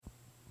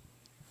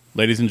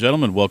Ladies and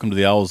gentlemen, welcome to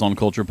the Owls on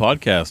Culture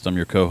podcast. I'm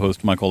your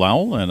co-host, Michael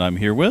Owl, and I'm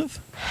here with...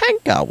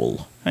 Hank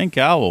Owl. Hank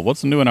Owl.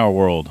 What's new in our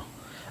world?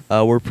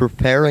 We're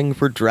preparing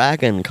for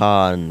Dragon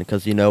Con,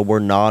 because, we're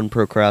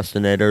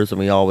non-procrastinators and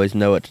we always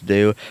know what to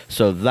do,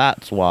 so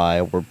that's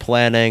why we're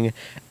planning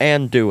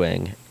and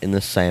doing in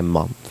the same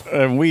month.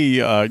 And we,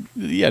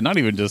 not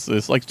even just...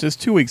 It's like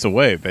just 2 weeks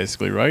away,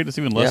 basically, right? It's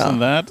even less than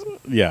that.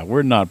 Yeah,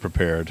 we're not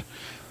prepared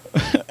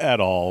at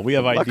all. We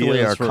have Luckily,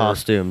 ideas our for...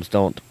 costumes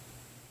don't...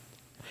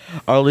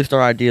 Or at least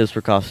our ideas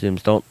for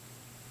costumes don't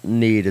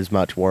need as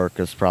much work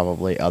as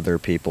probably other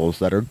people's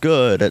that are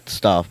good at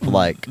stuff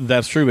like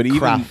That's true, but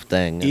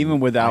crafting. even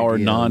with our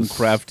ideas.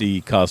 non-crafty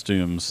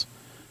costumes,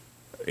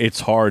 it's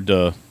hard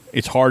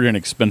and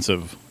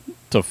expensive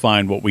to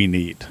find what we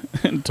need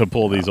to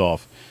pull these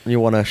off. You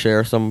want to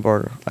share some of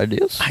our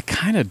ideas? I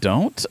kind of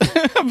don't,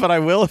 but I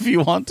will if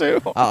you want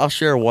to. I'll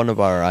share one of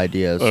our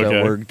ideas. Okay.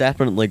 So we're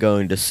definitely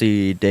going to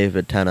see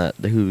David Tennant,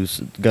 who's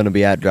going to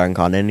be at Dragon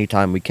Con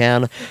anytime we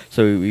can.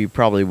 So we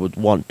probably would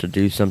want to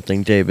do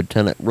something David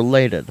Tennant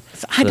related.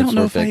 I don't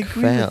know if I big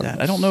agree with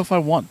that. I don't know if I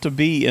want to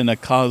be in a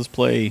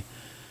cosplay,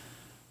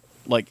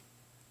 like,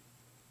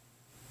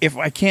 if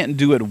I can't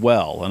do it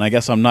well, and I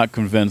guess I'm not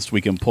convinced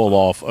we can pull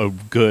off a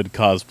good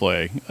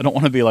cosplay. I don't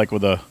want to be like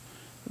with a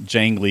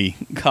jangly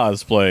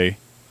cosplay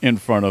in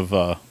front of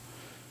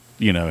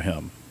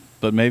him,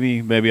 but maybe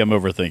I'm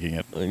overthinking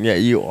it. Yeah,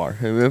 you are.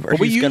 But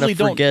we usually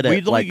don't forget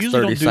it like usually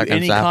 30 don't do seconds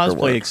any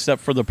afterward. cosplay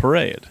except for the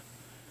parade.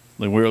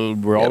 Like we're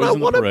And always I in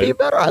the want to parade. be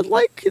better. I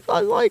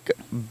like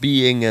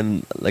being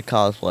in the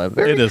cosplay. I'm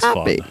very It is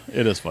happy. fun.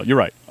 It is fun. You're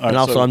right. All And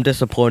right, also, so- I'm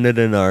disappointed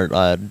in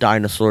our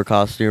dinosaur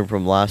costume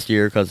from last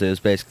year because it was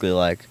basically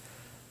like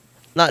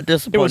not it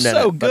disappointed. was in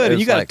so it, but good, it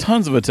and you was got like,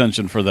 tons of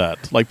attention for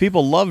that. Like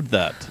people loved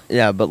that.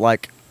 yeah, but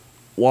like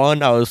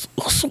one, I was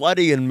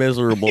sweaty and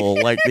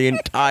miserable like the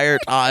entire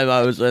time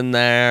I was in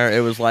there. It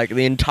was like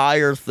the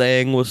entire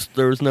thing was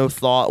there was no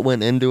thought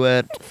went into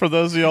it. For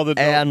those of y'all that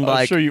don't, And,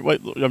 I'm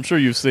sure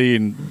you've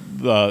seen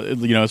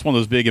it's one of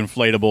those big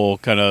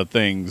inflatable kind of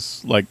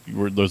things, like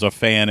where there's a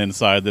fan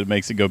inside that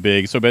makes it go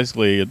big. So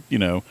basically,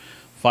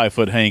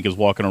 5-foot Hank is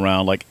walking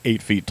around like 8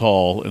 feet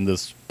tall in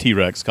this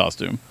T-Rex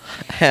costume.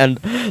 And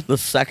the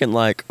second,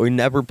 we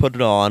never put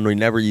it on, we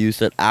never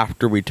used it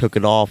after we took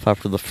it off.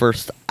 After the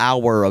first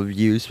hour of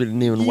use, we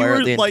didn't even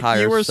wear it the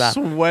entire You were set.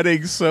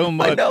 sweating so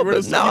much. I know,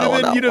 but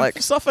now you'd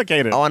have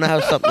suffocated. I want to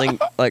have something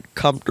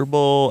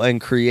comfortable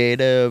and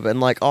creative,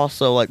 and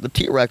also the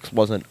T-Rex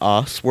wasn't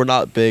us. We're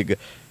not big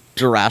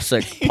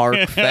Jurassic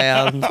Park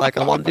fans. I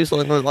want to do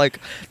something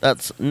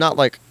that's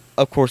not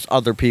of course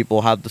other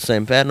people have the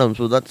same fandoms,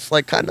 but that's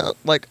kind of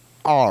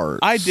ours.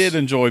 I did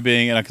enjoy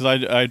being in it because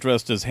I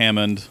dressed as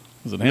Hammond.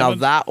 Was it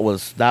Hammond? Now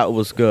that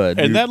was good,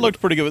 and that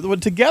looked pretty good.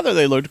 But together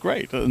they looked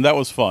great, and that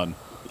was fun.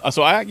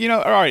 So all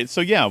right.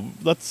 So yeah,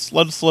 let's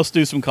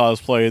do some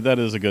cosplay. That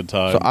is a good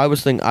time. So I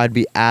was thinking I'd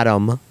be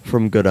Adam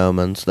from Good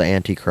Omens, the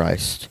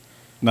Antichrist,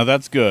 Now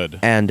that's good.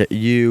 and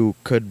you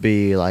could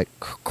be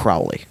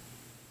Crowley.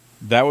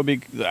 That would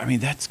be. I mean,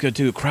 that's good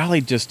too.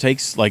 Crowley just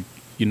takes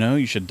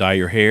you should dye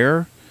your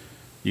hair.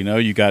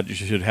 You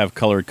should have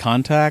colored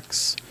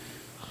contacts.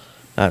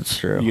 That's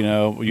true.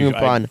 I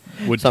find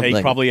would something.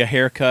 take probably a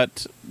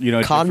haircut.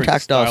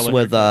 Contact us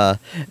with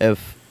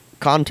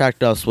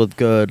contact us with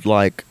good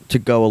to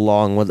go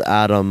along with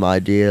Adam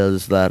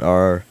ideas that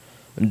are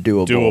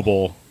doable.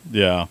 Doable,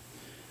 yeah.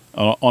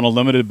 On a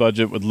limited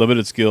budget with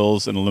limited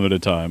skills and a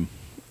limited time.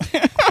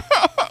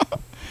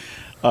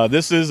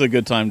 This is a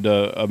good time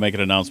to make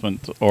an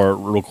announcement or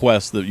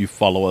request that you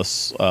follow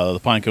us, the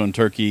Pinecone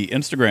Turkey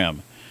Instagram.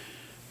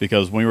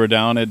 Because when we were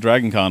down at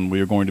Dragon Con, we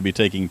were going to be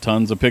taking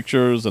tons of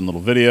pictures and little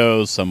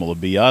videos. Some will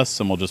be us,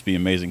 some will just be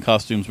amazing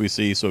costumes we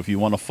see. So if you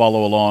want to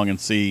follow along and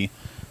see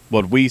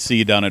what we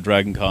see down at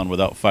Dragon Con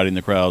without fighting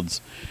the crowds,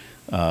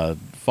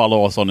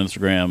 follow us on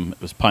Instagram.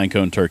 It was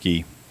Pinecone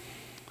Turkey.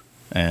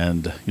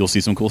 And you'll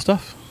see some cool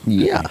stuff.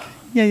 Yeah.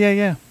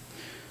 Yeah.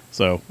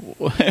 So,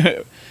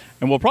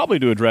 and we'll probably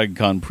do a Dragon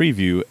Con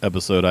preview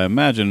episode, I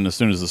imagine, as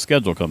soon as the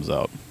schedule comes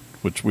out,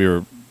 which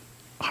we're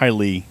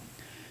highly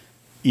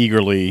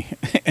eagerly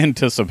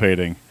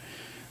anticipating.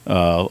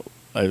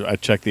 I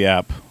check the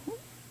app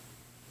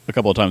a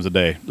couple of times a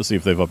day to see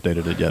if they've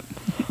updated it yet.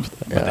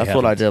 Yeah, that's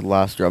what I did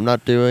last year. I'm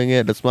not doing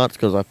it as much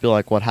because I feel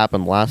like what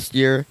happened last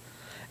year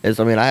is,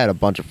 I had a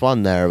bunch of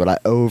fun there, but I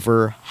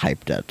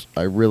overhyped it.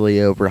 I really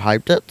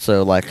overhyped it.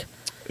 So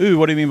ooh,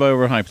 what do you mean by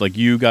overhyped? Like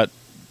you got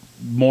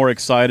more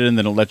excited and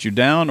then it let you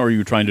down, or are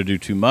you trying to do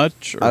too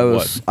much?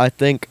 Or I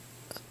think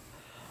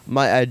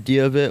my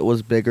idea of it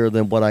was bigger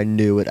than what I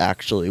knew it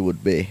actually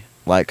would be.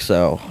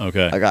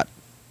 Okay. I got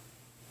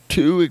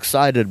too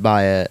excited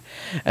by it,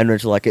 and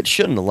it's it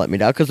shouldn't have let me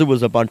down because it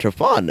was a bunch of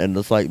fun, and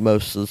it's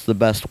it's the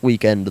best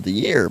weekend of the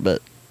year,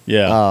 but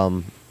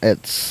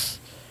it's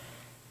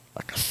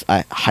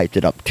I hyped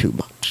it up too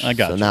much. I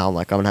got so you. now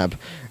I'm gonna have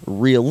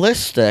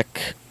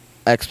realistic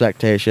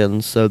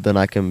expectations, so then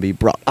I can be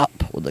brought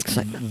up with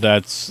excitement.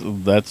 That's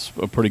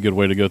a pretty good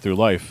way to go through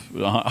life.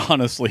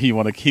 Honestly, you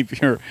want to keep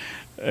your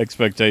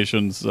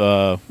expectations,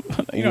 Low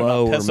not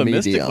or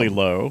pessimistically medium.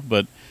 low,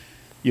 but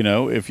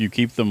if you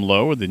keep them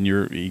low, then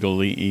you're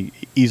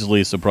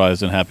easily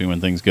surprised and happy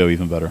when things go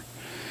even better.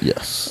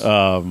 Yes.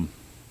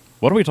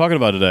 What are we talking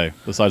about today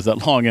besides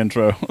that long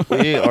intro?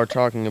 We are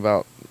talking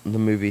about the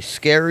movie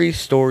Scary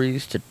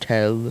Stories to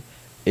Tell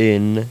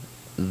in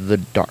the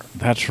Dark.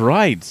 That's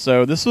right.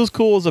 So this was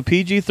cool as a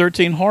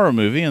PG-13 horror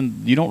movie,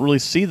 and you don't really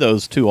see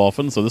those too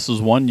often. So this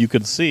is one you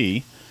could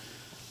see,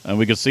 and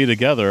we could see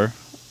together.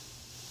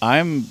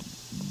 How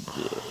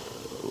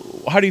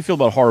do you feel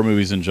about horror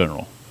movies in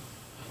general?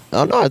 I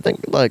don't know. I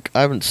think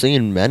I haven't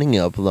seen many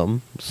of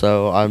them,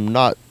 so I'm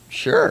not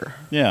sure.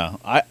 Yeah,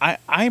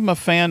 I'm a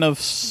fan of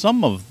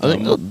some of I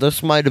them. think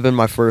this might have been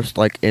my first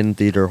in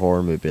theater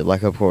horror movie.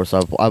 Of course,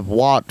 I've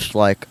watched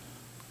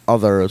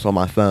others on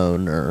my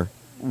phone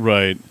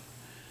Right.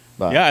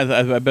 But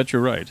Yeah, I bet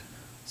you're right.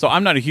 So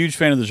I'm not a huge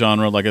fan of the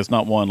genre. It's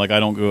not one. I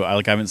don't go.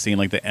 I haven't seen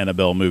the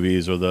Annabelle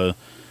movies or the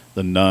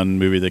Nun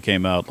movie that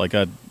came out.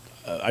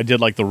 I did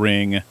The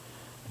Ring, I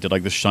did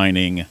The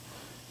Shining,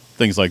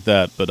 things like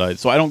that. But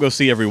so I don't go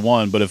see every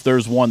one. But if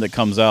there's one that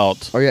comes out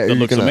that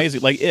looks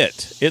amazing,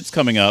 it's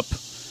coming up,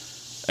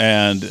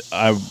 and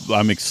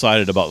I'm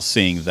excited about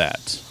seeing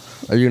that.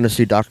 Are you gonna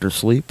see Doctor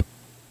Sleep?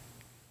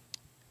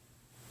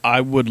 I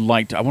would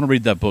like to. I want to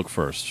read that book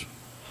first,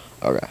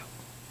 Okay.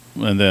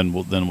 and then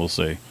we'll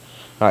see.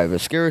 All right. The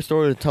Scary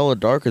Story to Tell in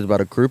the Dark is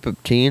about a group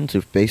of teens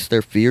who face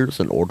their fears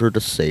in order to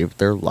save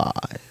their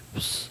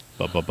lives.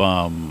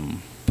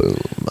 Ba-ba-bum. Boom.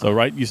 So,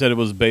 right, you said it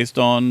was based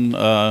on...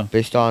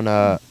 Based on,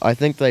 I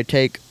think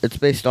it's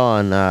based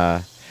on,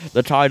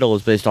 the title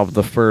is based off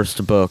the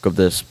first book of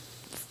this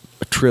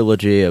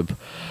trilogy of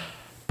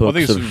books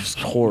I think of it's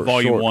horror.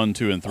 volume 1,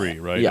 2, and 3,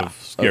 right? Yeah. Of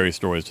Scary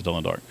Stories to Tell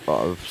in the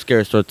Dark.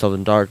 Scary Story to Tell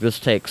in the Dark. This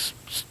takes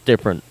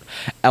different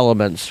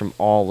elements from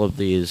all of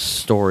these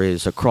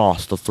stories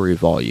across the 3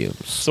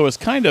 volumes. So it's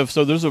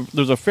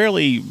there's a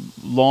fairly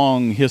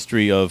long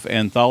history of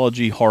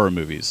anthology horror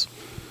movies.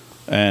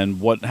 And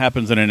what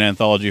happens in an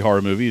anthology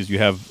horror movie is you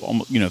have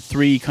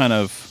 3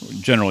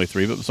 generally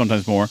 3, but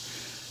sometimes more,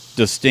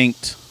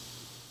 distinct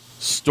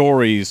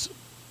stories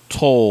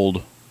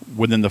told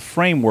within the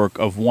framework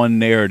of one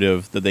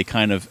narrative that they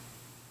kind of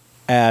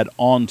add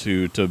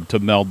onto to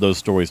meld those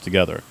stories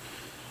together.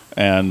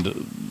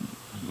 And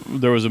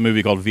there was a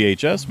movie called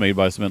VHS made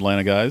by some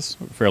Atlanta guys,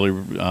 fairly,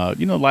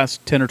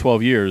 last 10 or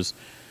 12 years,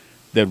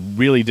 that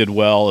really did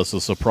well as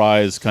a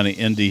surprise kind of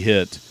indie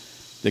hit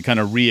that kind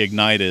of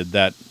reignited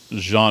that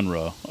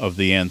genre of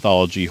the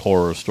anthology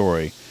horror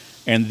story.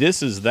 And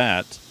this is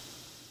that.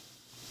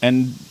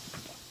 And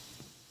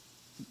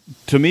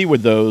to me,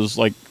 with those,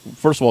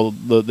 first of all,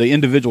 the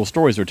individual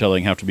stories they're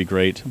telling have to be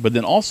great, but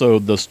then also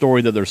the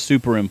story that they're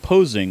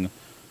superimposing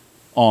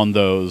on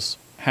those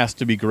has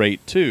to be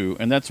great too,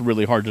 and that's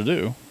really hard to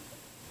do.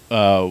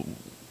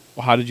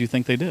 How did you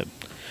think they did?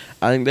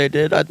 I think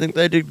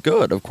they did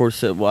good. Of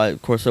course, it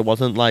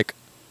wasn't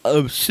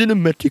a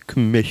cinematic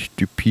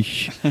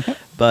masterpiece,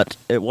 but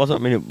it wasn't.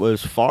 I mean, it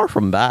was far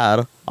from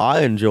bad.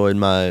 I enjoyed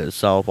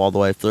myself all the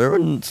way through,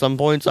 and at some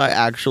points I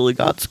actually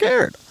got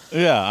scared.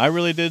 Yeah, I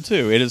really did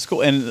too. It is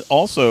cool, and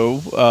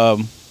also,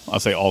 I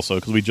say also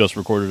because we just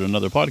recorded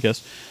another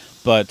podcast,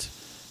 but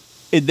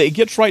it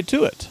gets right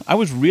to it. I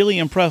was really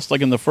impressed,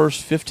 in the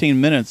first 15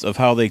 minutes, of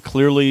how they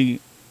clearly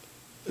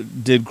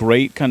did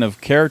great kind of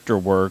character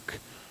work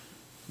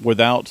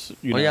without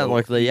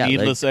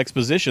needless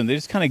exposition. They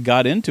just kind of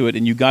got into it,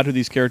 and you got to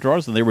these character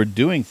arcs, and they were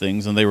doing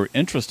things, and they were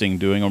interesting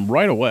doing them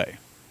right away.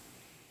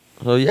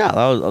 So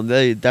yeah,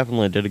 they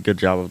definitely did a good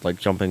job of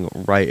jumping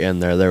right in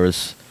there. There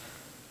was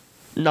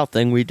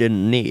nothing we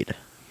didn't need.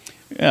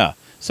 Yeah.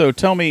 So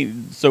tell me,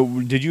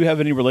 did you have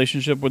any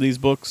relationship with these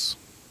books?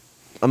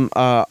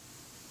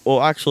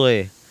 Well,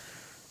 actually,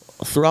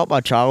 throughout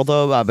my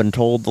childhood, I've been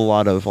told a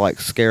lot of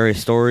scary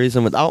stories,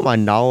 and without my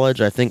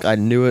knowledge, I think I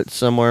knew it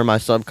somewhere in my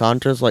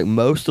subconscious.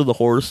 Most of the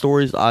horror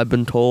stories I've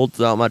been told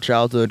throughout my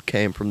childhood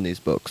came from these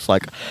books.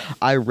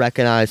 I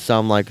recognize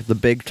some, The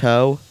Big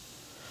Toe.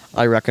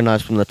 I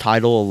recognize from the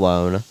title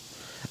alone.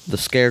 The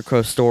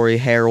Scarecrow story,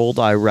 Harold,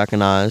 I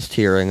recognized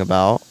hearing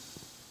about.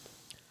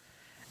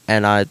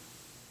 And I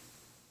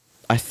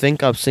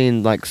think I've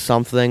seen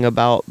something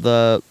about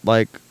the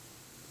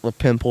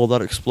pimple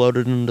that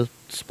exploded into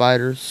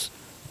spiders.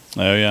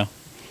 Oh yeah.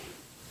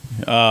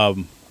 All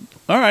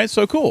right,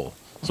 so cool.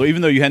 So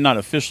even though you had not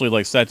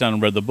officially sat down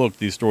and read the book,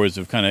 these stories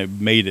have kind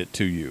of made it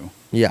to you.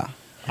 Yeah.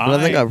 I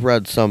think I've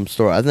read some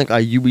story. I think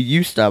we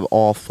used to have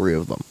all 3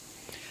 of them.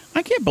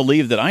 I can't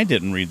believe that I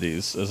didn't read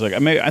these. It's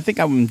I think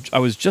I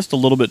was just a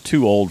little bit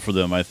too old for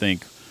them. I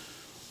think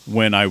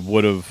when I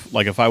would have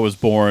if I was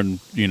born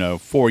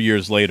 4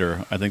 years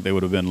later, I think they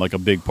would have been a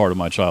big part of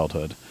my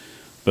childhood.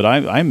 But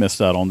I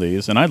missed out on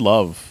these, and I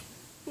love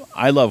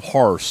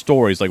horror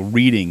stories,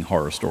 reading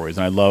horror stories,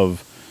 and I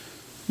love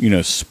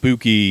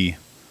spooky,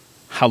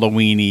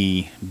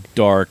 Halloweeny,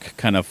 dark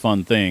kind of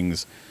fun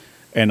things.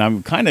 And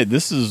I'm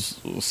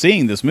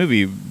seeing this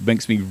movie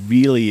makes me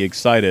really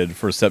excited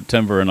for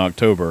September and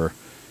October,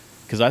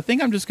 because I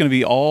think I'm just going to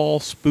be all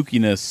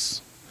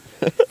spookiness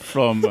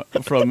from here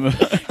on.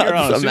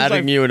 I'm just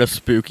imagining you in a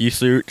spooky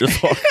suit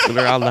just walking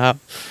around the house.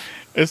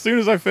 As soon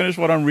as I finish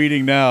what I'm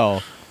reading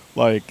now,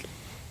 like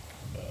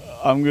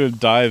I'm gonna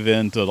dive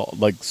into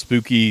like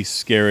spooky,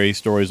 scary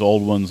stories,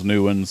 old ones,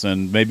 new ones,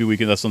 and maybe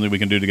that's something we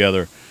can do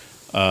together.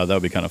 That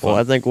would be kind of fun. Well,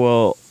 I think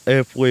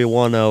if we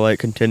want to like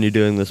continue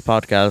doing this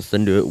podcast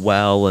and do it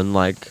well, and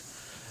like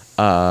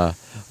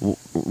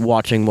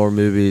watching more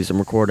movies and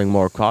recording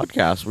more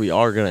podcasts, we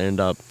are going to end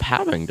up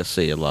having to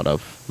see a lot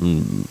of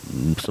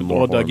some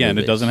more. Well, again,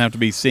 movies. It doesn't have to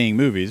be seeing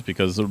movies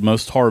because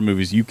most horror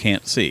movies you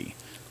can't see,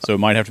 so it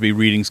might have to be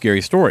reading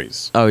scary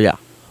stories. Oh yeah,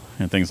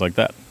 and things like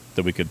that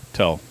we could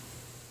tell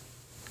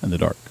in the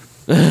dark.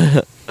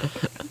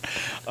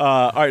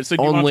 All right, so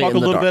do you want to talk a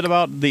little bit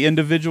about the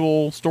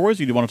individual stories?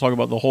 Or do you want to talk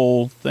about the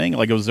whole thing?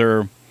 Like, was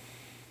there,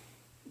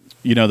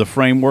 the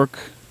framework?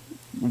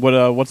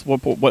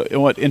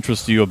 What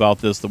interests you about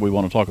this that we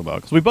want to talk about?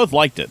 Because we both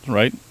liked it,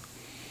 right?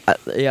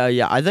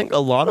 Yeah. I think a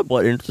lot of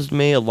what interests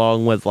me,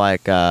 along with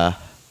like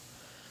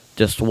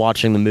just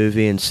watching the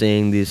movie and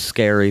seeing these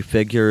scary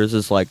figures,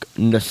 is like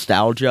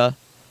nostalgia.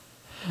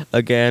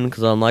 Again,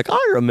 because I'm like,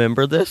 I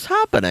remember this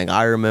happening.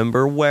 I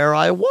remember where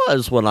I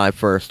was when I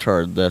first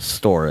heard this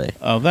story.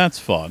 Oh, that's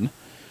fun.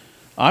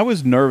 I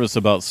was nervous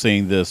about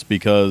seeing this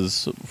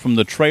because from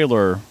the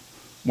trailer,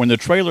 when the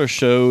trailer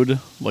showed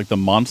like the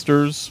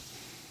monsters,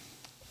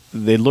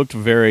 they looked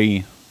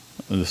very,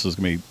 this is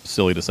going to be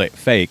silly to say,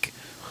 fake,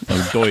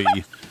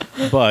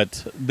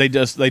 but they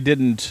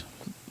didn't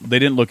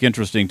look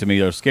interesting to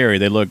me or scary.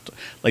 They looked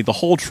like the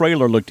whole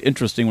trailer looked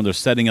interesting when they're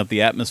setting up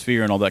the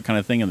atmosphere and all that kind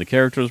of thing, and the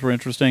characters were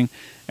interesting.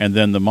 And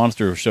then the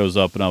monster shows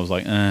up, and I was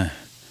like, eh.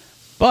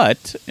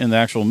 But in the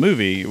actual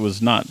movie,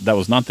 that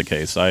was not the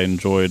case. I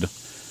enjoyed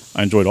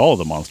all of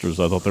the monsters.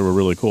 I thought they were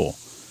really cool.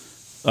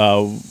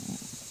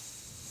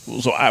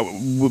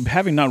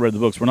 Having not read the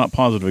books, we're not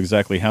positive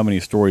exactly how many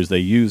stories they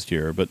used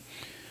here, but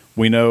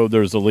we know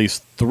there's at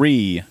least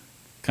 3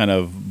 kind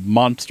of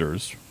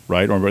monsters,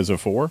 right? Or is it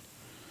 4?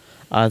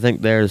 I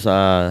think there's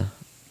the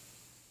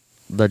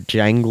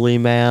Jangly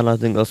Man. I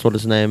think that's what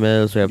his name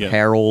is. We have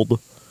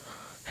Harold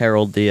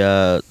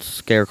the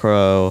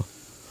Scarecrow.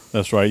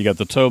 That's right. You got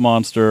the Toe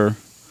Monster,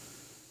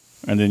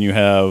 and then you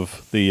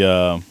have the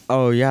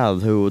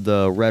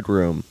the Red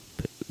Room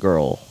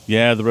girl.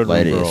 Yeah, the Red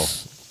Room girl.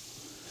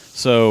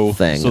 So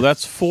that's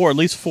at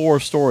least 4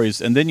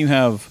 stories, and then you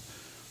have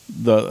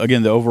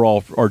the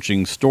overall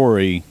arching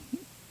story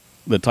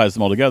that ties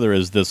them all together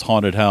is this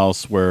haunted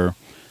house where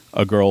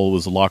a girl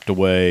was locked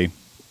away,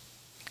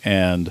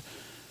 and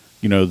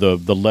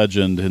the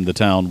legend in the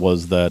town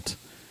was that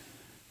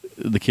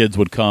the kids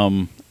would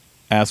come,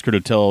 ask her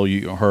to tell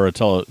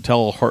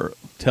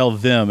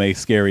them a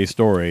scary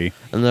story.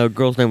 And the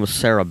girl's name was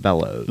Sarah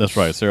Bellows. That's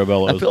right, Sarah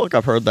Bellows. I feel like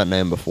I've heard that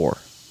name before.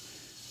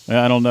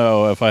 I don't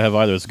know if I have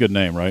either. It's a good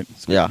name, right?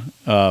 Yeah.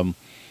 Then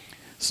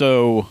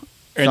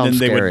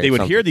they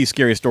would hear these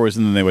scary stories,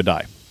 and then they would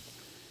die.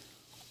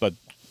 But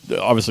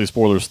obviously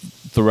spoilers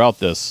throughout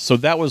this. So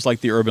that was like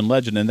the urban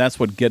legend, and that's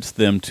what gets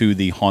them to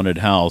the haunted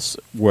house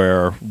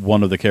where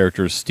one of the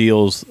characters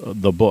steals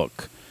the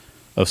book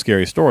of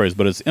scary stories,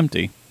 but it's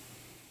empty.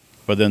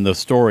 But then the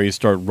stories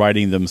start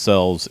writing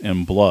themselves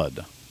in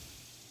blood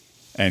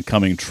and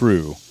coming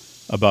true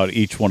about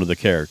each one of the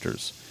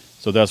characters.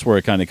 So that's where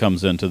it kind of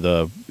comes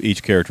into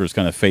each character is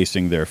kind of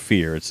facing their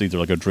fear. It's either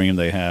like a dream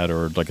they had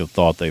or like a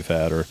thought they've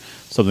had or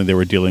something they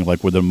were dealing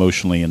with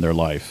emotionally in their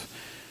life.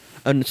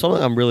 And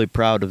something I'm really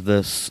proud of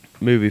this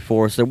movie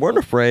for is they weren't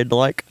afraid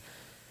to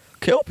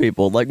kill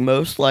people.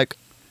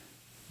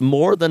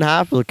 More than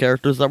half of the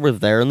characters that were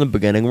there in the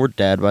beginning were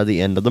dead by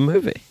the end of the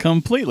movie.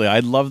 Completely.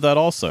 I love that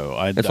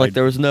also.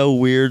 There was no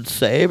weird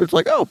save. It's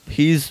like, oh,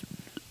 he's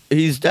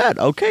dead.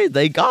 Okay,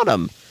 they got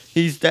him.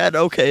 He's dead.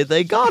 Okay,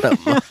 they got him.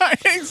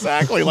 Right,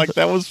 exactly.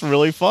 That was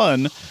really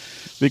fun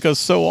because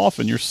so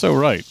often you're so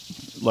right.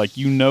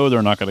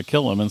 They're not going to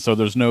kill him, and so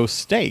there's no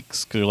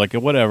stakes because you're like,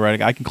 whatever.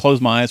 I can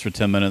close my eyes for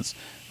 10 minutes.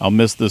 I'll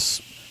miss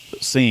this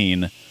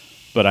scene,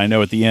 but I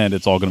know at the end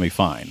it's all going to be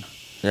fine.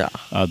 Yeah.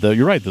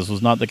 You're right. This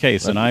was not the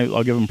case, and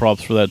I'll give him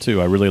props for that too.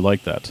 I really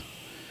like that.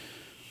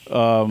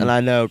 And I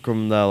know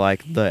from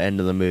the end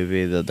of the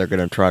movie that they're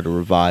going to try to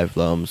revive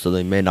them, so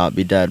they may not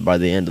be dead by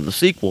the end of the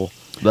sequel.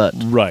 But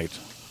right.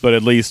 But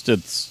at least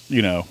it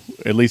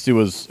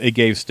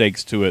gave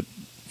stakes to it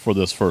for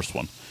this first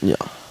one. Yeah.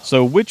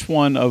 So which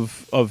one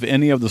of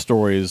any of the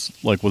stories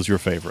was your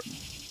favorite?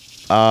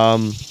 I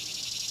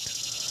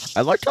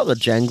liked how the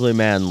Jangly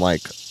Man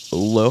looked.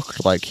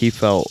 He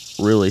felt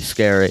really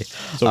scary.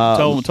 So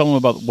tell them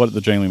about what the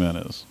Jangly Man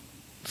is.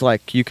 It's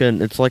like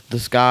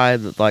this guy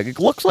that it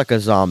looks like a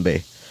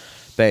zombie,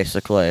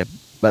 basically,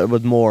 but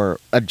with more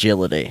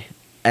agility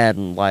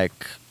and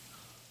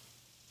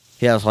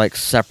he has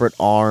separate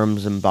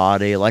arms and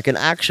body, like an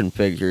action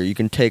figure. You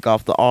can take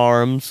off the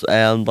arms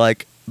and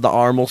the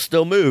arm will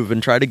still move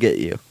and try to get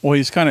you. Well,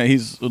 he's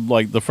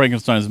like the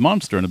Frankenstein's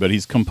monster in a bit.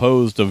 He's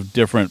composed of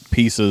different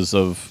pieces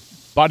of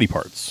body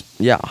parts.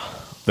 Yeah.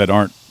 That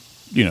aren't,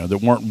 that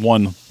weren't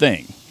one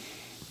thing.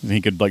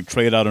 He could like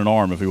trade out an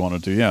arm if he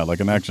wanted to. Yeah, like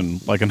an action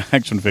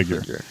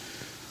figure.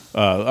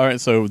 All right,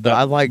 so that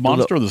I like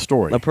monster of the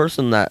story. The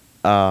person that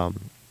I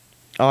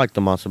like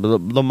the monster, but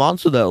the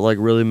monster that like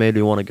really made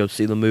me want to go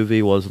see the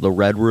movie was the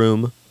Red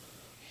Room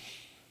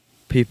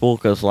people,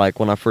 because like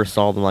when I first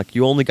saw them, like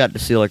you only got to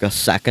see like a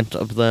second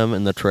of them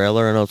in the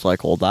trailer, and I was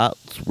like, well,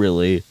 that's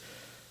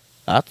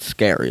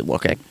scary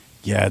looking.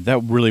 Yeah, that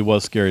really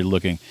was scary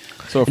looking.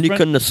 So And you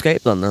couldn't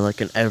escape them; they're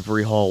like in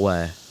every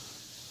hallway.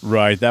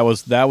 Right, that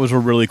was a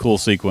really cool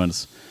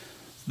sequence.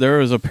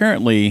 There is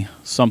apparently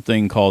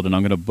something called, and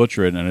I'm going to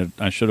butcher it, and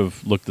I should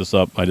have looked this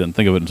up. I didn't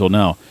think of it until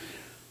now.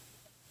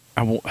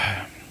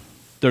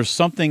 There's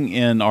something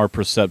in our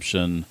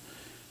perception.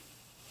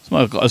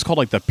 It's called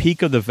like the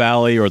peak of the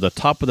valley or the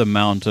top of the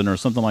mountain or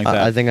something like that.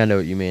 I think I know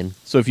what you mean.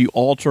 So if you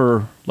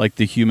alter like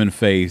the human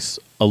face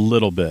a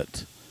little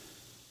bit,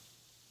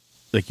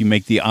 like you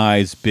make the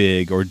eyes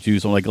big or do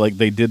something like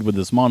they did with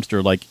this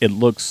monster, like it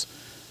looks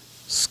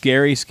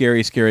scary,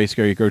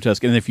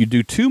 grotesque. And if you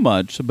do too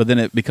much, but then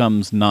it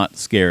becomes not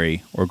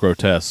scary or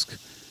grotesque,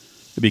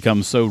 it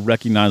becomes so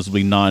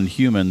recognizably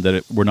non-human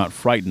that we're not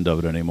frightened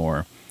of it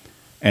anymore.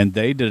 And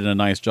they did a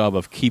nice job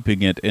of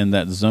keeping it in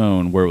that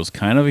zone where it was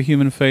kind of a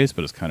human face,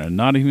 but it's kind of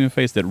not a human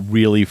face that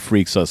really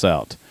freaks us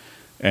out.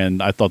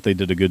 And I thought they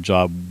did a good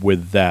job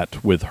with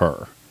that with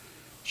her.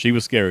 She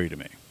was scary to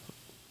me.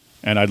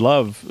 And I'd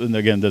love, and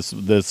again, this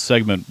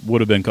segment would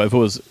have been, if it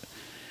was,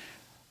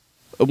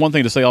 one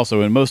thing to say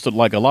also, in most of,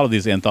 like a lot of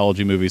these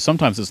anthology movies,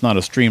 sometimes it's not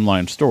a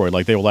streamlined story.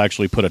 Like they will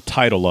actually put a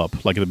title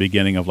up, like at the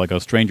beginning of like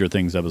a Stranger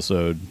Things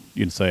episode.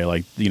 You'd say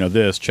like,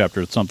 this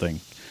chapter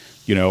something.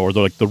 Or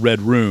like the Red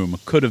Room they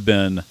could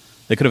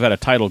have had a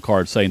title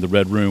card saying the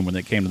Red Room when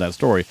it came to that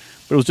story,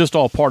 but it was just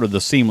all part of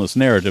the seamless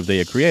narrative they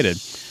had created.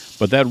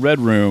 But that Red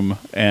Room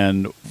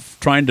and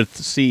trying to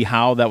see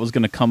how that was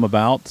going to come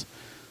about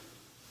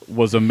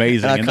was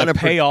amazing. And the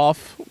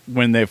payoff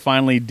when they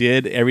finally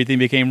did, everything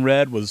became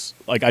red was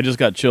like, I just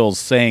got chills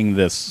saying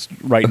this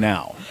right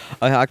now.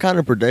 I kind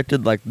of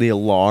predicted like the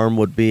alarm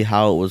would be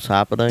how it was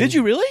happening. Did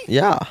you really?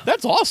 Yeah.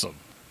 That's awesome.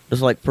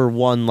 Just like for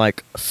one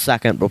like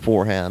second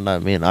beforehand. I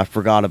mean, I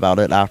forgot about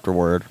it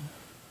afterward.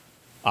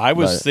 I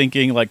was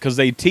thinking like because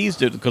they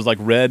teased it because like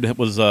red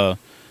was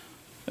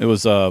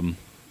an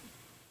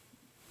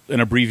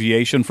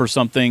abbreviation for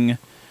something,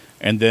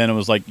 and then it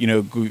was like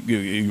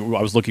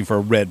I was looking for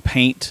red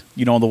paint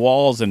on the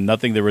walls and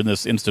nothing. They were in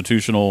this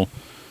institutional,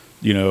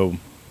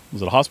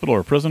 was it a hospital or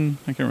a prison?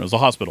 I can't remember. It was a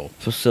hospital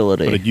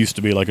facility, but it used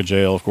to be like a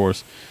jail, of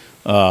course.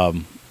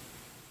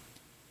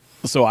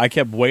 So I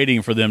kept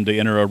waiting for them to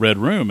enter a red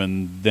room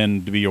and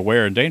then to be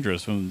aware and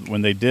dangerous.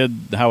 When they did,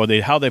 how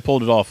they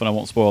pulled it off, and I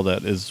won't spoil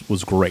that,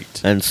 was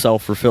great. And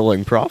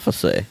self-fulfilling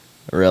prophecy,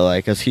 really,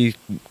 because he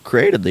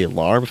created the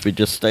alarm. If he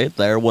just stayed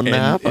there, it wouldn't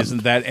have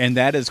happened.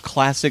 That is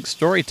classic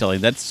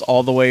storytelling. That's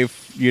all the way,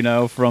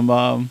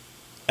 from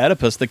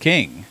Oedipus the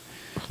King.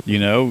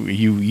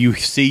 You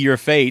see your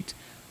fate,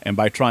 and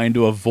by trying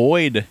to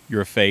avoid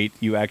your fate,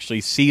 you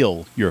actually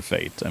seal your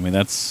fate. I mean,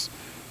 that's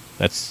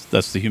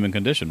the human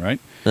condition,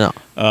 right? Yeah.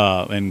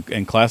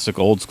 And classic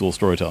old school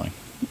storytelling.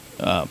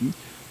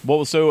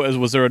 Was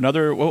there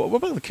another? What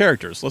about the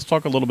characters? Let's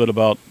talk a little bit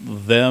about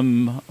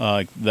them,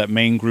 that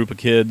main group of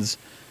kids,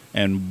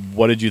 and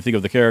what did you think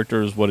of the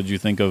characters? What did you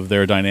think of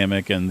their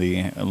dynamic? And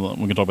we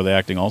can talk about the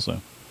acting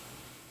also.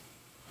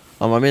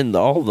 I mean,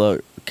 all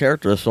the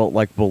characters felt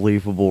like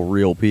believable,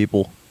 real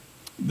people.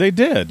 They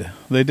did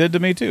to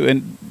me too.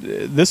 And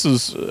this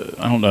is,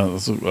 I don't know,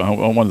 I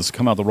don't want this to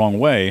come out the wrong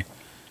way.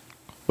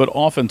 But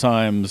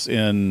oftentimes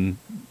in,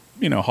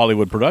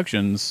 Hollywood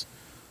productions,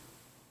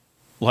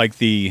 like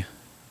the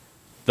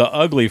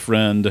ugly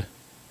friend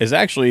is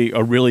actually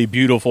a really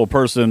beautiful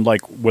person,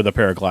 like with a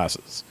pair of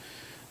glasses,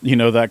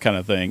 that kind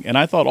of thing. And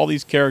I thought all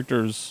these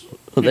characters,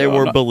 they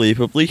were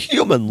believably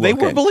human looking.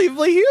 They were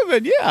believably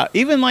human, yeah.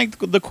 Even like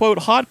the quote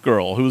hot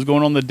girl who was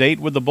going on the date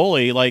with the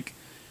bully, like,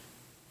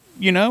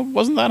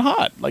 wasn't that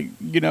hot, like,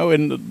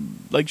 and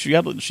like she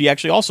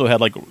actually also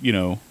had like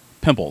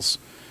pimples.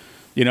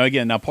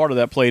 Again, now part of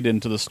that played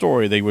into the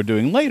story they were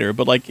doing later,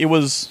 but like it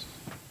was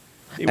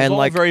all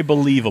like, very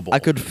believable. I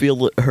could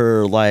feel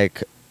her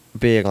like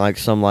being like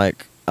some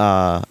like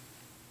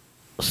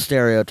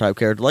stereotype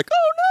character, like,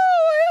 oh no,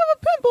 I have a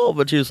pimple,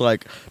 but she was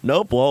like,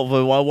 nope,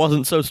 well, I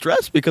wasn't so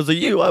stressed because of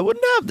you, I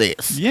wouldn't have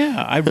this.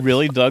 Yeah, I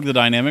really dug the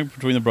dynamic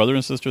between the brother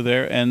and sister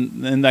there,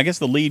 and I guess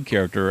the lead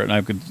character,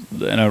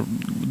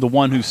 the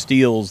one who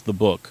steals the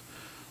book.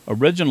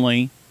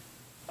 Originally,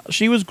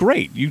 she was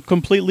great. You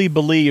completely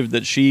believed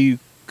that she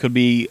could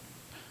be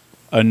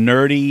a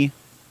nerdy,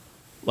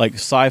 like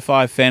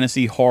sci-fi,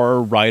 fantasy,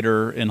 horror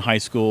writer in high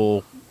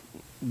school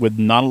with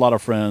not a lot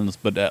of friends,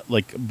 but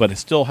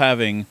still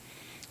having,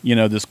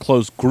 this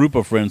close group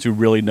of friends who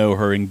really know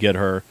her and get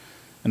her.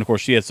 And of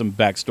course, she had some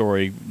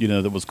backstory,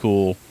 that was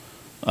cool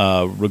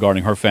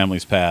regarding her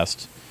family's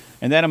past,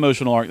 and that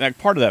emotional arc. That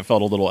part of that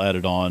felt a little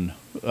added on.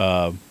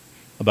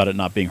 About it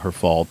not being her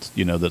fault,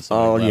 that.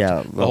 Oh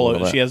yeah,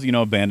 she has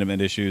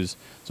abandonment issues,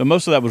 so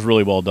most of that was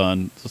really well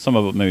done. So some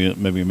of it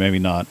maybe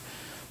not,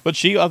 But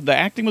the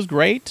acting was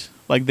great.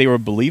 Like, they were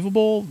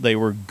believable. They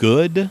were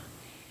good.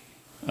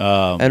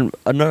 And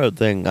another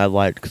thing I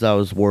liked, because I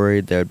was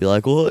worried they would be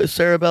like, well, it's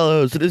Sarah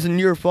Bellows, it isn't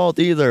your fault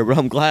either. But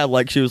I'm glad,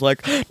 like, she was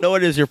like, no,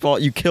 it is your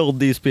fault. You killed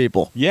these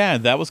people. Yeah,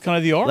 that was kind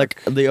of the arc.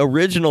 Like, the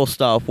original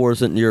stuff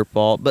wasn't your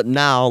fault, but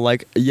now,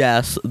 like,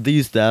 yes,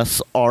 these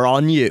deaths are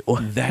on you.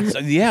 That's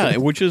yeah,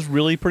 which is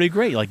really pretty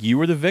great. Like, you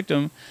were the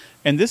victim,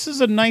 and this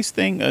is a nice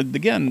thing.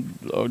 Again,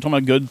 talking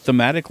about good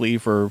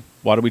thematically for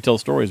why do we tell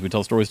stories? We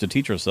tell stories to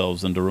teach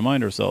ourselves and to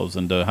remind ourselves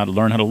and to how to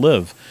learn how to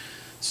live.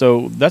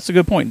 So that's a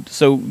good point.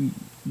 So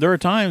there are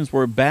times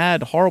where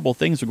bad, horrible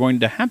things are going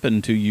to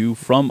happen to you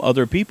from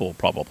other people,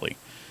 probably.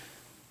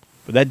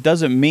 But that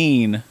doesn't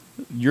mean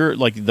you're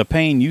like the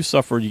pain you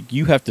suffer.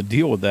 You have to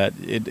deal with that.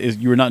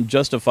 You're not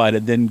justified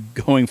in then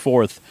going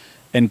forth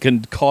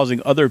and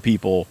causing other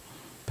people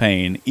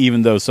pain,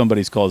 even though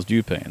somebody's caused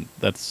you pain.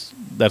 That's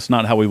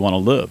not how we want to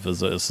live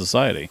as a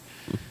society.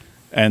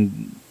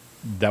 And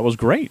that was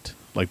great.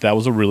 Like, that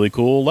was a really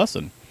cool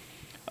lesson.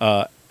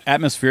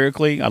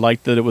 Atmospherically, I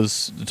liked that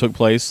it took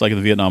place like in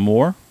the Vietnam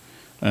War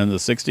in the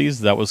 60s.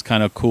 That was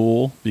kind of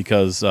cool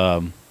because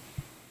it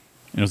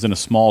was in a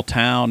small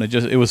town.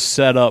 It was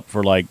set up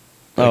for, like,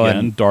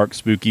 again, dark,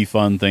 spooky,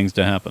 fun things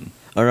to happen.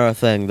 Another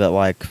thing that,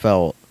 like,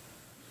 felt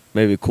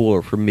maybe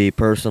cooler for me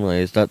personally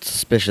is that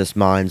Suspicious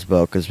Minds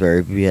book is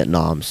very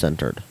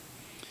Vietnam-centered.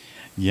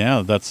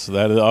 Yeah, that's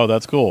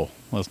cool.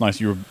 That's nice.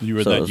 You were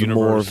in that universe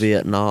more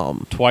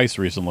Vietnam twice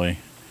recently.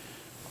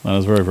 That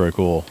was very, very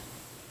cool.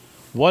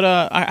 What?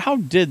 How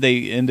did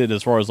they end it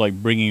as far as, like,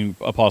 bringing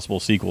a possible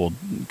sequel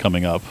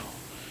coming up?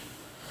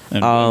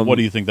 And what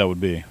do you think that would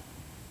be?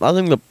 I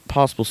think the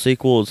possible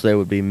sequel is they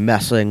would be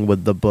messing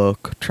with the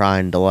book,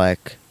 trying to,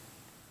 like,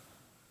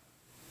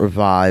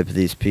 revive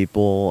these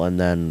people, and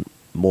then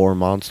more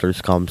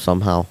monsters come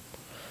somehow.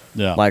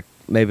 Yeah. Like,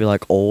 maybe,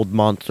 like, old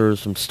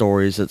monsters from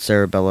stories that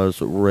Sarah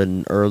Bellows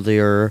written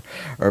earlier,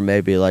 or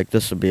maybe, like,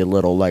 this would be a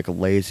little, like,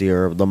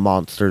 lazier. The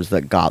monsters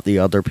that got the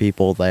other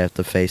people, they have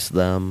to face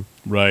them.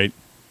 Right.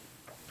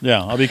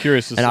 Yeah, I'll be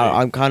curious to see. And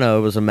I'm kind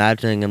of was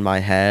imagining in my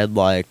head,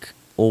 like,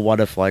 well, what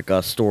if, like,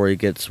 a story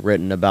gets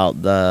written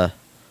about the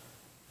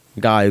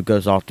guy who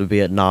goes off to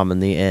Vietnam in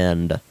the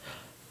end,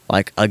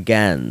 like,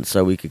 again,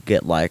 so we could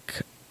get,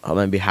 like,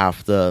 maybe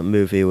half the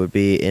movie would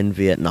be in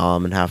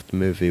Vietnam and half the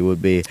movie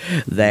would be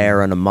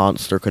there, and a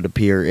monster could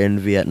appear in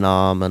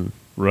Vietnam. And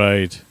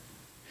right.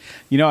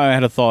 You know, I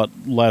had a thought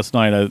last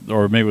night,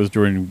 or maybe it was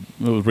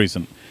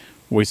recent.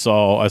 I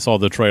saw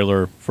the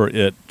trailer for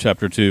It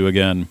Chapter 2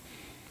 again.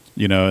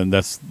 You know, and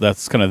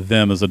that's kind of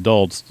them as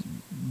adults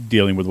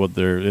dealing with what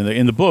they're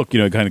in the book. You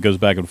know, it kind of goes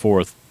back and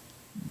forth.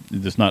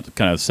 It's not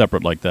kind of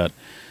separate like that,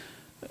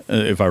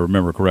 if I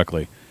remember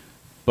correctly.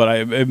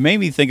 But it made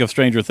me think of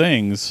Stranger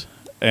Things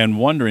and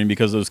wondering,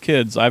 because those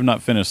kids, I've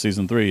not finished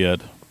season 3 yet,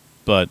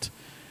 but,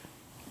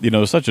 you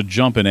know, such a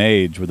jump in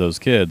age with those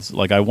kids.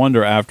 Like, I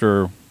wonder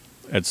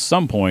at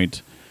some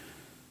point,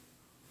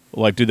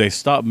 like, do they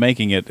stop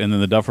making it and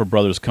then the Duffer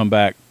Brothers come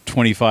back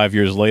 25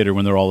 years later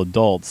when they're all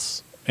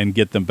adults and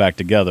get them back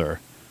together?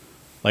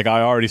 Like,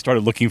 I already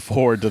started looking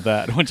forward to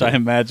that, which I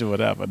imagine would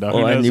happen.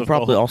 Now, and you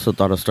probably also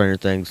thought of Stranger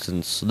Things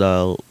since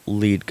the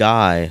lead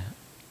guy,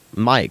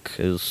 Mike,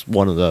 is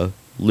one of the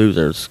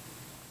Losers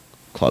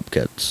Club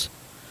kids.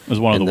 Is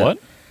one of the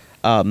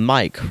what?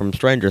 Mike from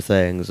Stranger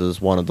Things is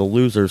one of the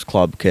Losers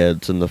Club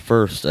kids in the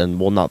first, and,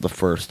 well, not the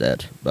first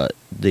It, but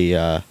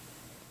the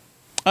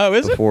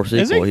before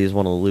sequel. He's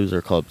one of the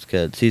Loser Club's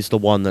kids. He's the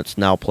one that's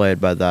now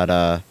played by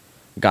that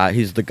guy.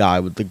 He's the guy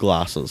with the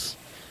glasses.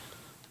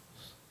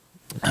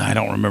 I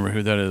don't remember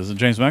who that is. A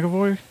James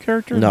McAvoy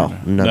character?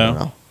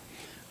 No.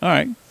 All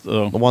right.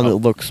 So, the one that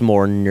looks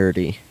more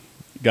nerdy.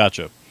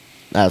 Gotcha.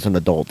 As an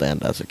adult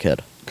and as a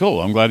kid.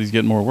 Cool. I'm glad he's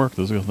getting more work.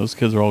 Those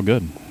kids are all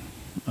good.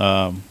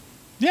 Yeah.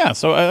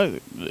 So,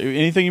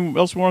 anything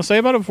else you want to say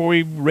about it before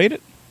we rate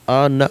it?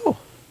 No.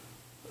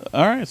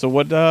 All right. So,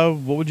 what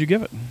would you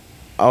give it?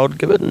 I would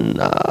give it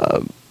an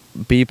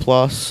B+, A-.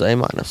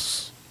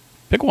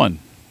 Pick one.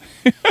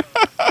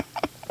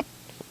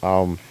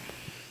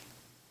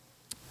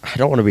 I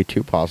don't want to be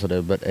too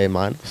positive, but A-.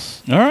 All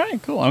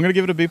right, cool. I'm gonna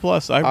give it a B+.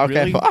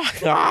 Okay.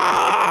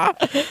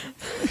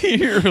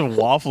 You're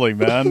waffling,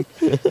 man.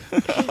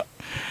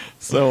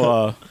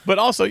 So, but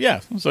also, yeah.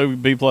 So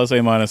B+,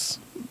 A-.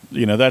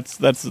 You know,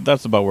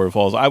 that's about where it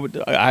falls.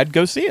 I'd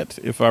go see it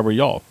if I were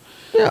y'all.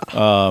 Yeah.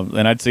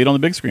 And I'd see it on the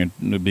big screen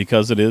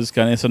because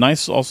it's a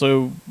nice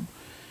also.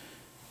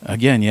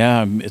 Again,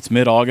 yeah, it's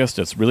mid-August.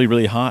 It's really,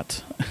 really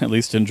hot, at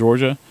least in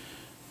Georgia.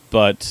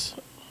 But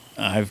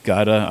I've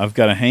got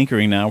a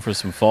hankering now for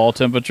some fall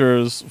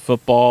temperatures,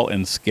 football,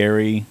 and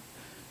scary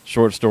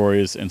short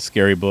stories, and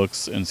scary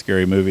books, and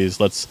scary movies.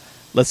 Let's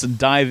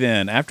dive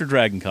in after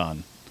Dragon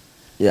Con.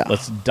 Yeah.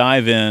 Let's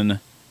dive in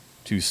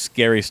to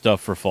scary stuff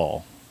for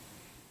fall,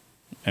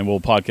 and we'll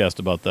podcast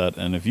about that.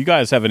 And if you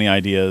guys have any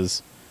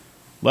ideas,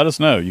 let us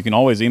know. You can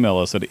always email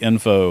us at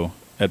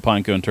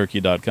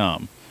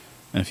info@pineconeturkey.com.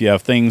 And if you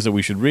have things that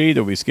we should read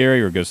that would be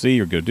scary or go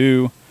see or go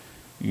do,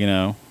 you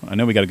know, I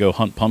know we got to go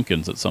hunt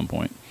pumpkins at some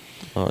point.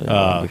 Oh yeah,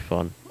 that'll be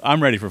fun.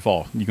 I'm ready for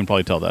fall. You can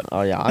probably tell that.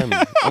 Oh yeah,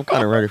 I'm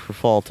kind of ready for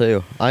fall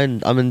too.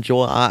 I've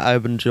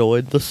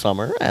enjoyed the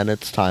summer, and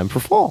it's time for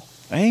fall.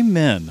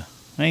 Amen.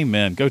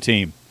 Amen. Go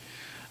team.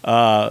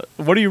 What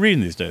are you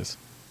reading these days?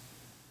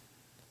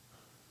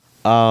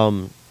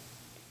 I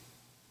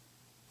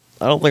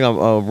don't think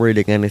I'm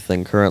reading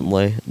anything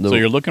currently. So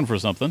you're looking for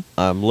something.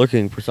 I'm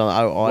looking for something.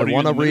 I What are you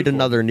want to in the mood read for?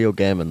 another Neil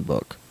Gaiman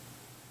book.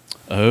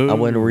 Oh. I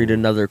want to read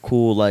another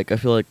cool, like, I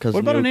feel like, because... What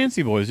about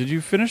Nancy Boys? Did you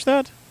finish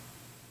that?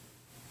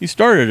 You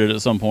started it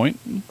at some point.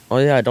 Oh,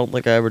 yeah, I don't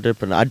think I ever did,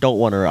 but I don't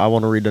want to... I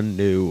want to read a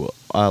new,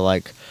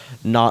 like,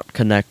 not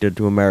connected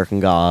to American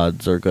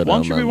Gods or Good Why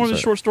don't you read one of the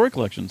Omens or- short story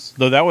collections?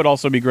 Though that would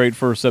also be great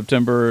for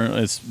September.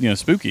 It's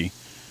spooky,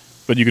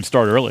 but you could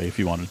start early if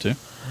you wanted to.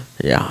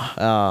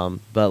 Yeah,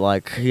 but,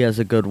 like, he has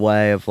a good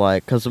way of,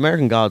 like... Because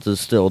American Gods is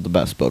still the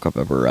best book I've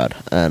ever read,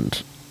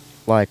 and...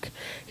 Like,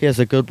 he has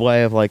a good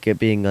way of, like, it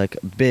being, like,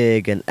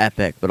 big and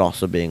epic, but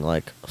also being,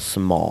 like,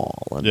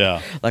 small. And,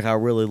 Yeah. like, I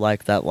really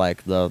like that,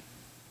 like, the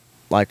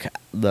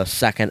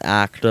second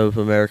act of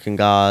American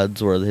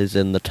Gods, where he's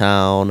in the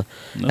town.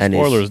 No and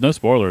he's- spoilers. No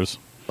spoilers.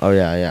 Oh,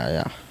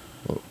 yeah.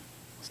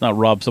 Let's not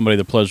rob somebody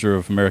the pleasure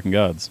of American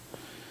Gods.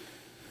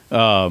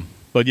 But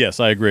yes,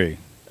 I agree.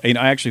 And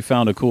I actually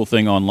found a cool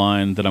thing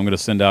online that I'm going to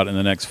send out in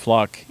the next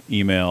Flock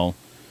email.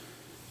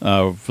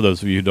 For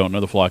those of you who don't know,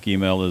 the Flock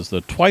email is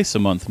the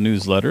twice-a-month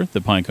newsletter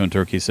that Pinecone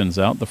Turkey sends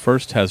out. The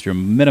first has your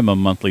minimum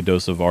monthly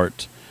dose of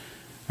art,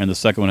 and the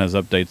second one has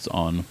updates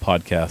on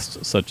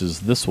podcasts such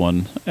as this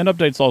one, and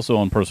updates also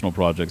on personal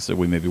projects that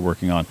we may be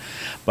working on.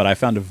 But I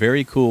found a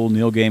very cool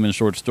Neil Gaiman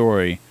short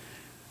story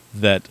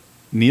that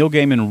Neil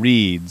Gaiman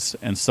reads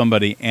and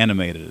somebody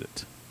animated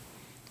it.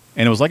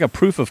 And it was like a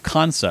proof of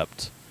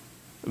concept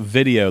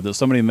video that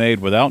somebody made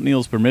without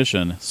Neil's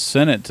permission,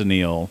 sent it to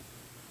Neil,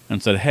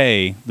 and said,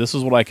 hey, this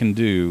is what I can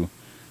do.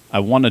 I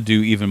want to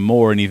do even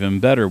more and even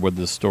better with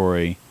this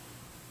story.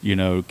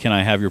 Can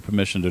I have your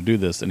permission to do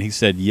this? And he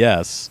said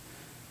yes.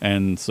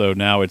 And so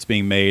now it's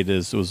being made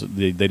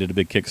they did a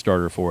big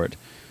Kickstarter for it.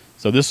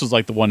 So this was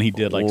like the one he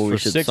did Well, for we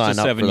should 6 sign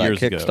to up 7 for that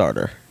years ago.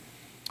 Kickstarter.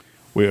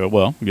 We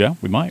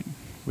might.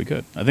 We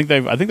could. I think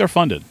they're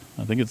funded.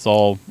 I think it's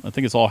all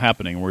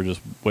happening.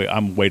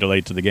 I'm way too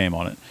late to the game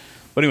on it.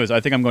 But anyways, I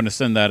think I'm going to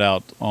send that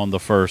out on the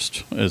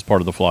 1st as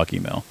part of the Flock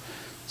email.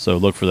 So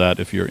look for that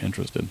if you're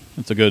interested.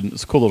 It's a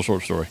cool little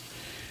short story,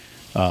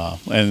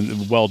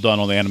 and well done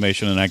on the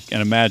animation. And I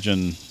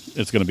imagine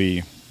it's going to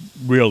be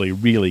really,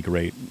 really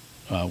great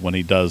when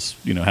he does,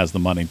 has the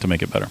money to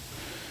make it better.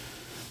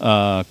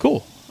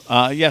 Cool.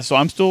 So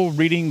I'm still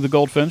reading The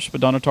Goldfinch by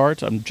Donna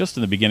Tartt. I'm just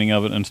in the beginning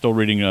of it, and still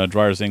reading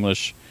Dreyer's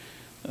English.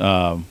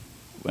 And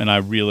I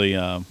really,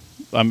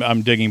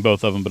 I'm digging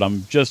both of them, but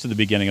I'm just at the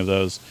beginning of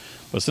those.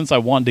 But since I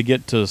want to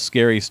get to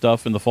scary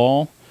stuff in the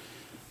fall,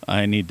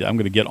 I'm going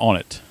to get on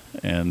it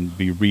and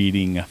be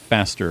reading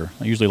faster.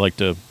 I usually like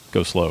to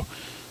go slow,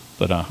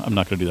 but I'm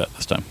not going to do that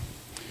this time.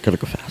 Gotta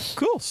go fast.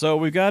 Cool. So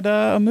we've got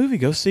a movie.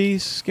 Go see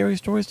Scary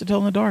Stories to Tell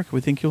in the Dark. We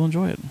think you'll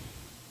enjoy it.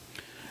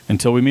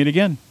 Until we meet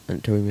again.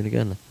 Until we meet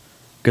again.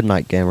 Good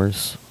night,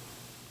 gamers.